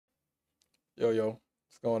Yo,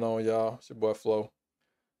 what's going on, y'all? It's your boy Flo.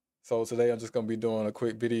 So today I'm just gonna be doing a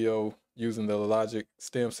quick video using the Logic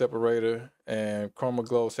Stem Separator and Chroma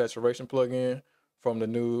Glow Saturation plugin from the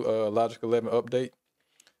new Logic 11 update.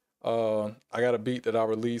 I got a beat that I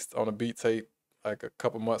released on a beat tape like a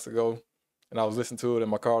couple months ago, and I was listening to it in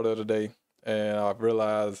my car the other day, and I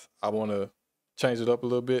realized I want to change it up a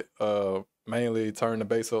little bit. Mainly turn the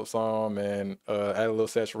bass up some and add a little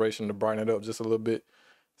saturation to brighten it up just a little bit.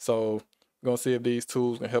 So we're gonna see if these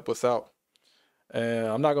tools can help us out. And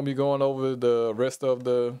I'm not gonna be going over the rest of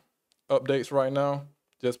the updates right now,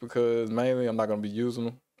 just because mainly I'm not gonna be using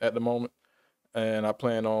them at the moment. And I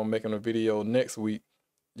plan on making a video next week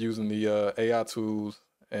using the AI tools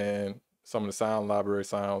and some of the sound library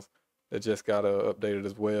sounds that just got updated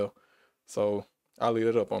as well. So I'll leave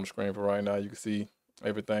it up on the screen for right now. You can see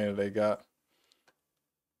everything that they got.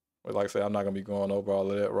 But like I said, I'm not gonna be going over all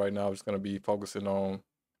of that right now. I'm just gonna be focusing on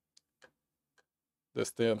the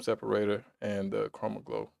stem separator and the Chroma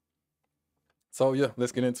Glow. So yeah,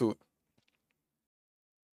 let's get into it.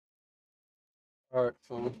 All right,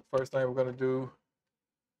 so first thing we're gonna do,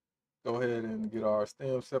 go ahead and get our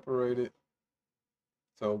stem separated.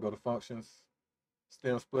 So go to functions,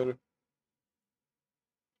 stem splitter.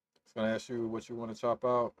 It's gonna ask you what you want to chop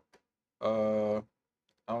out. I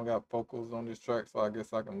don't got vocals on this track, so I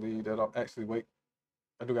guess I can leave that off. Actually, wait,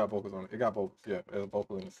 I do got vocals on it. It got vocals, yeah, there's a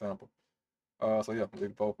vocal in the sample. So yeah,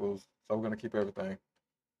 leave vocals. So we're gonna keep everything,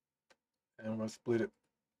 and we're gonna split it.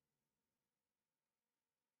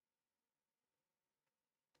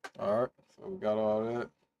 All right, so we got all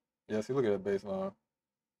that. Yeah, see, look at that bass line.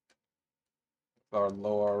 It's already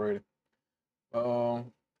low already. All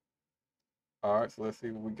right, so let's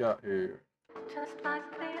see what we got here. Just like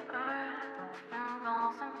the earth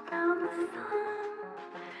revolves around the sun,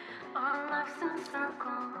 our lives in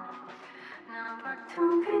circles, never to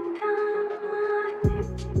be done.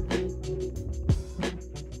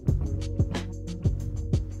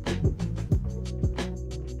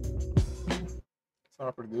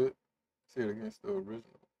 Sound pretty good. See it against the original.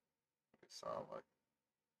 What it sound like.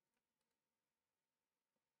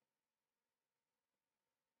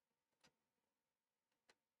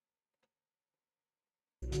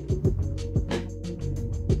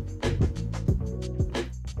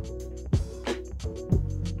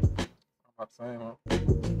 I'm not saying, huh?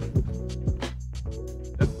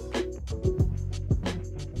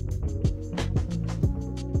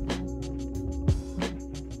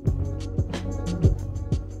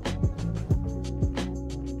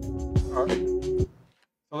 All right.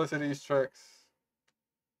 So let's hit these tracks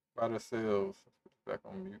by themselves. Let's put it back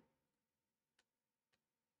on mute.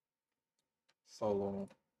 Solo.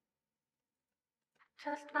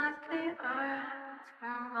 Just like the earth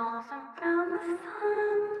revolves around the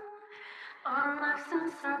sun, our lives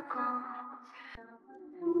in circles.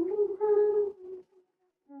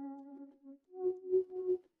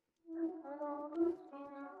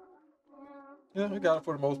 Yeah, we got it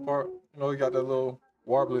for the most part. You know, you got that little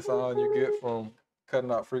warbly sound you get from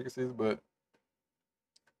cutting out frequencies, but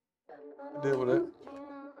deal with it.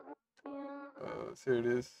 So here it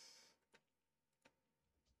is.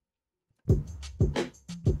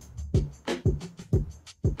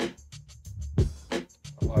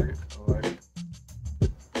 I like it. I like it.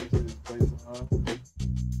 This is bass line.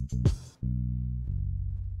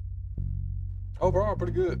 Overall,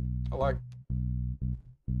 pretty good. I like it.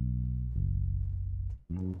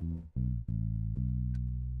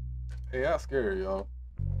 Hey, that's scary, y'all.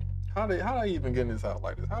 How they even getting this out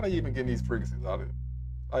like this? How they even getting these frequencies out of it?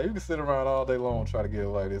 Like, you can sit around all day long and try to get it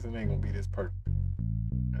like this, and it ain't gonna be this perfect.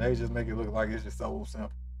 And they just make it look like it's just so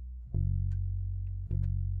simple.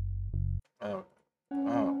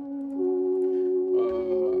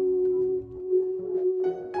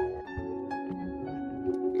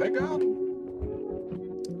 They got it.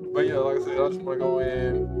 But yeah, like I said, I just want to go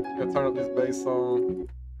in and turn up this bass song,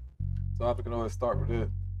 so I can always start with it.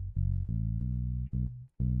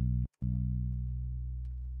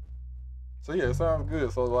 So yeah, it sounds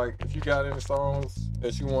good. So like, if you got any songs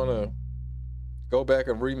that you want to go back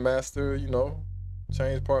and remaster, you know,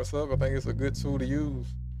 change parts up, I think it's a good tool to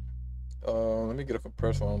use. Let me get a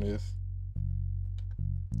compressor on this.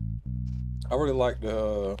 I really like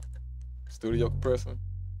the Studio compressor,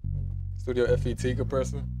 Studio FET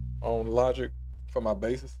compressor on Logic for my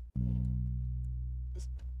basses. It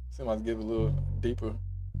seems like to give it a little deeper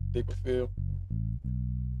feel.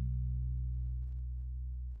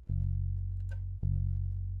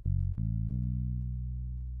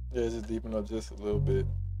 Yeah, just deepen up just a little bit.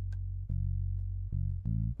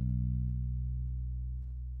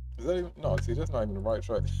 Is that even? No, see, that's not even the right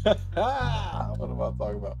track. What am I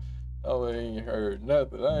talking about? Oh, I ain't heard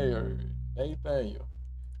nothing. I ain't heard Nathaniel.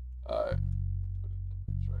 Alright.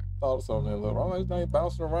 Thought of something a little wrong. This thing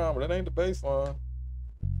bouncing around, but it ain't the bass line.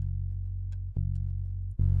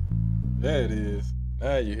 There it is.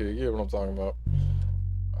 Now you hear what I'm talking about.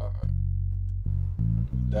 Alright.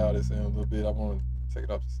 Dial this in a little bit. I want to take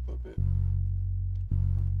it up just a little bit.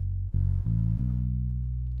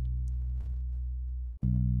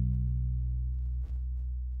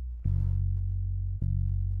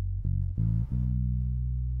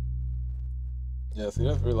 Yeah, see,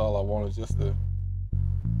 that's really all I wanted, just to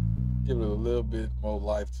give it a little bit more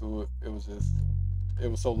life to it. It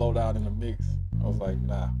was so low down in the mix. I was like,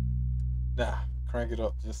 nah, crank it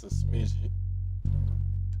up just a smidge.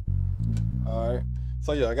 All right.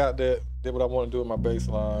 So yeah, I got that. Did what I want to do with my bass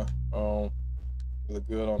line. Really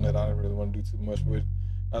good on that. I didn't really want to do too much with it.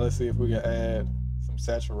 Now let's see if we can add some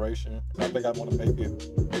saturation. I think I want to make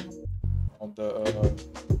it on the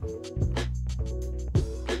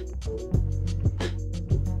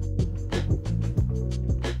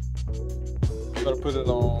I'm gonna put it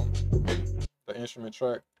on the instrument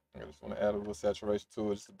track. I just want to add a little saturation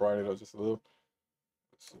to it, just to brighten it up just a little.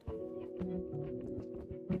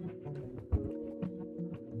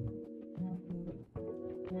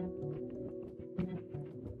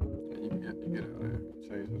 You get out there,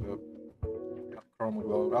 change it up. Got the Chroma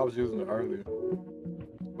glow. I was using it earlier,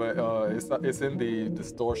 but it's in the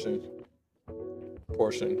distortion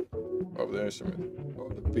portion of the instrument, or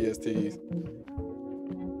the VSTs.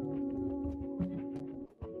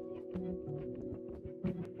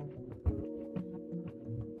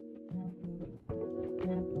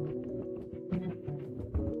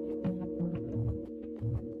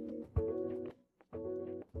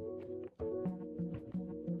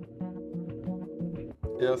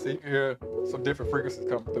 Yeah, so you can hear some different frequencies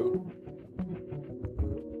come through.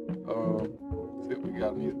 See what we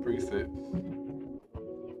got in these presets.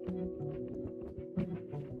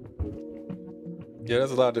 Yeah,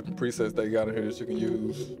 there's a lot of different presets they got in here that you can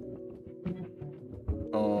use.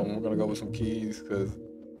 We're gonna go with some keys because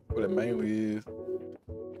what it mainly is,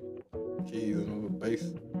 keys and a little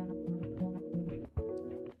bass.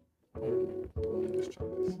 Let's try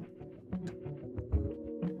this.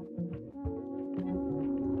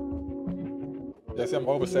 Yeah, see, I'm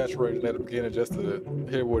oversaturating at the beginning just to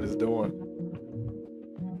hear what it's doing.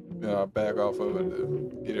 Then I'll back off of it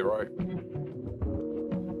to get it right.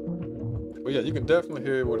 But yeah, you can definitely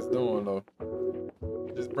hear what it's doing though.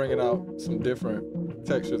 Just bringing out some different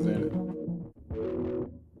textures in it.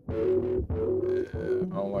 Yeah,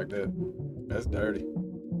 I don't like that. That's dirty.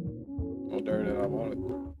 More dirty than I wanted.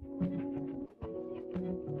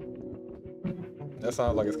 That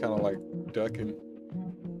sounds like it's kind of like ducking.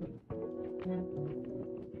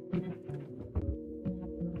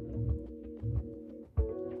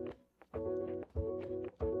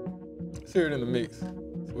 Let's hear it in the mix so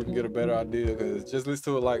we can get a better idea, because just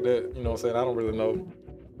listen to it like that, you know what I'm saying? I don't really know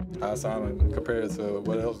how it sounds compared to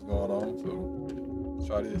what else is going on. So let's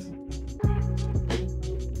try this.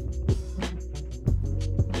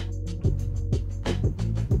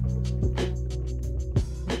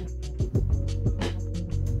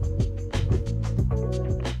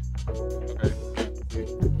 Okay.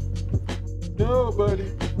 No, buddy.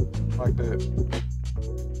 Like that.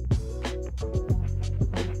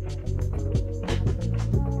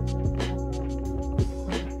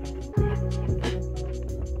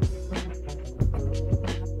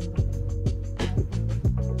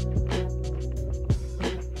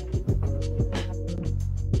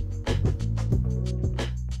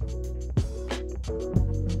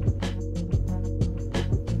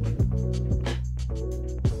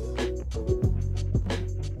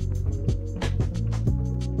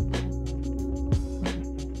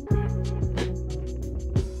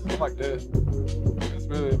 Like that. It's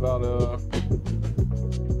really about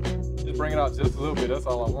just bring it out just a little bit. That's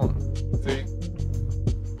all I want. See?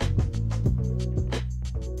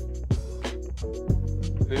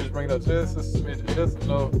 Just bring it out just a smidge, just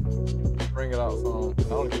enough. Bring it out some. I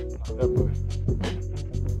don't even not that much.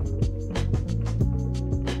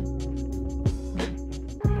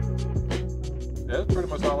 Yeah, that's pretty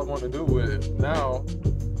much all I want to do with it. Now,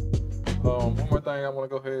 one more thing I want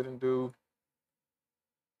to go ahead and do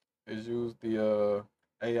is use the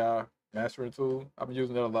AI mastering tool. I've been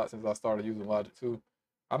using that a lot since I started using Logic 2.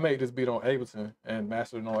 I made this beat on Ableton and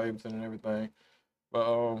mastered on Ableton and everything,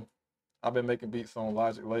 but I've been making beats on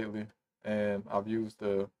Logic lately, and I've used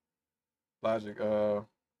the Logic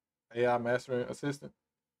AI mastering assistant,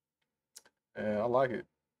 and I like it.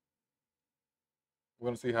 We're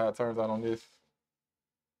gonna see how it turns out on this,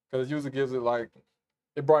 because it usually gives it like,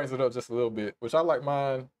 it brightens it up just a little bit, which I like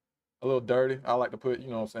mine a little dirty. I like to put, you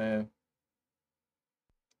know what I'm saying,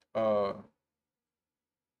 uh,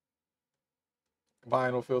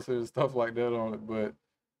 vinyl filters, stuff like that on it. But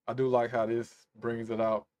I do like how this brings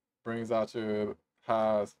out your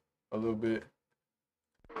highs a little bit.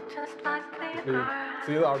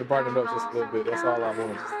 See, it already brightened up just a little bit. That's all I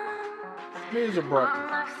want. Just smidge of brightness.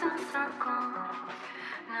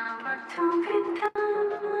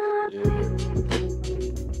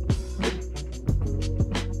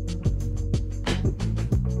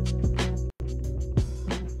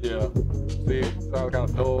 Yeah. See, sounds kind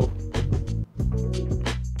of dull.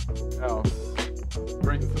 Now,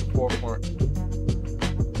 brings it to the forefront.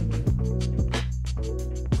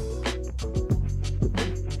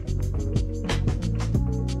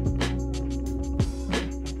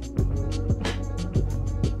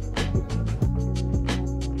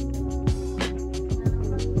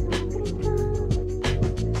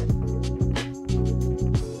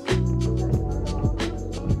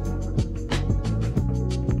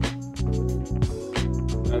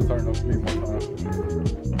 That turned up for me one time.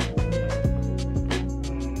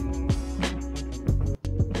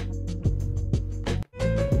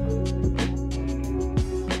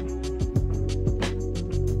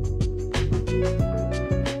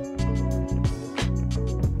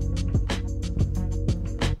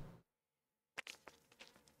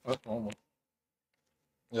 That's normal.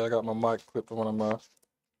 Yeah, I got my mic clipped to one of my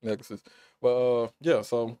necklaces. But yeah,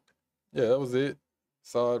 so yeah, that was it.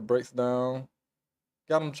 Saw it breaks down.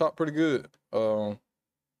 Got them chopped pretty good.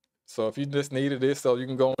 So if you just needed this, so you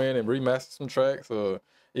can go in and remaster some tracks, or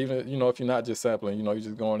even, you know, if you're not just sampling, you know, you're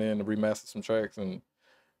just going in and remaster some tracks, and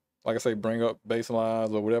like I say, bring up bass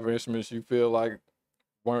lines or whatever instruments you feel like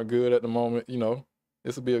weren't good at the moment. You know,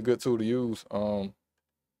 this would be a good tool to use.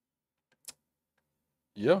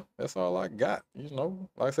 Yeah, that's all I got. You know,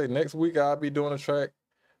 like I say, next week I'll be doing a track.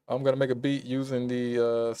 I'm gonna make a beat using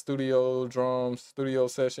the studio drums, studio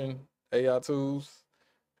session AI tools,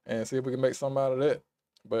 and see if we can make something out of that.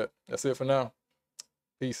 But that's it for now.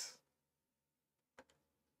 Peace.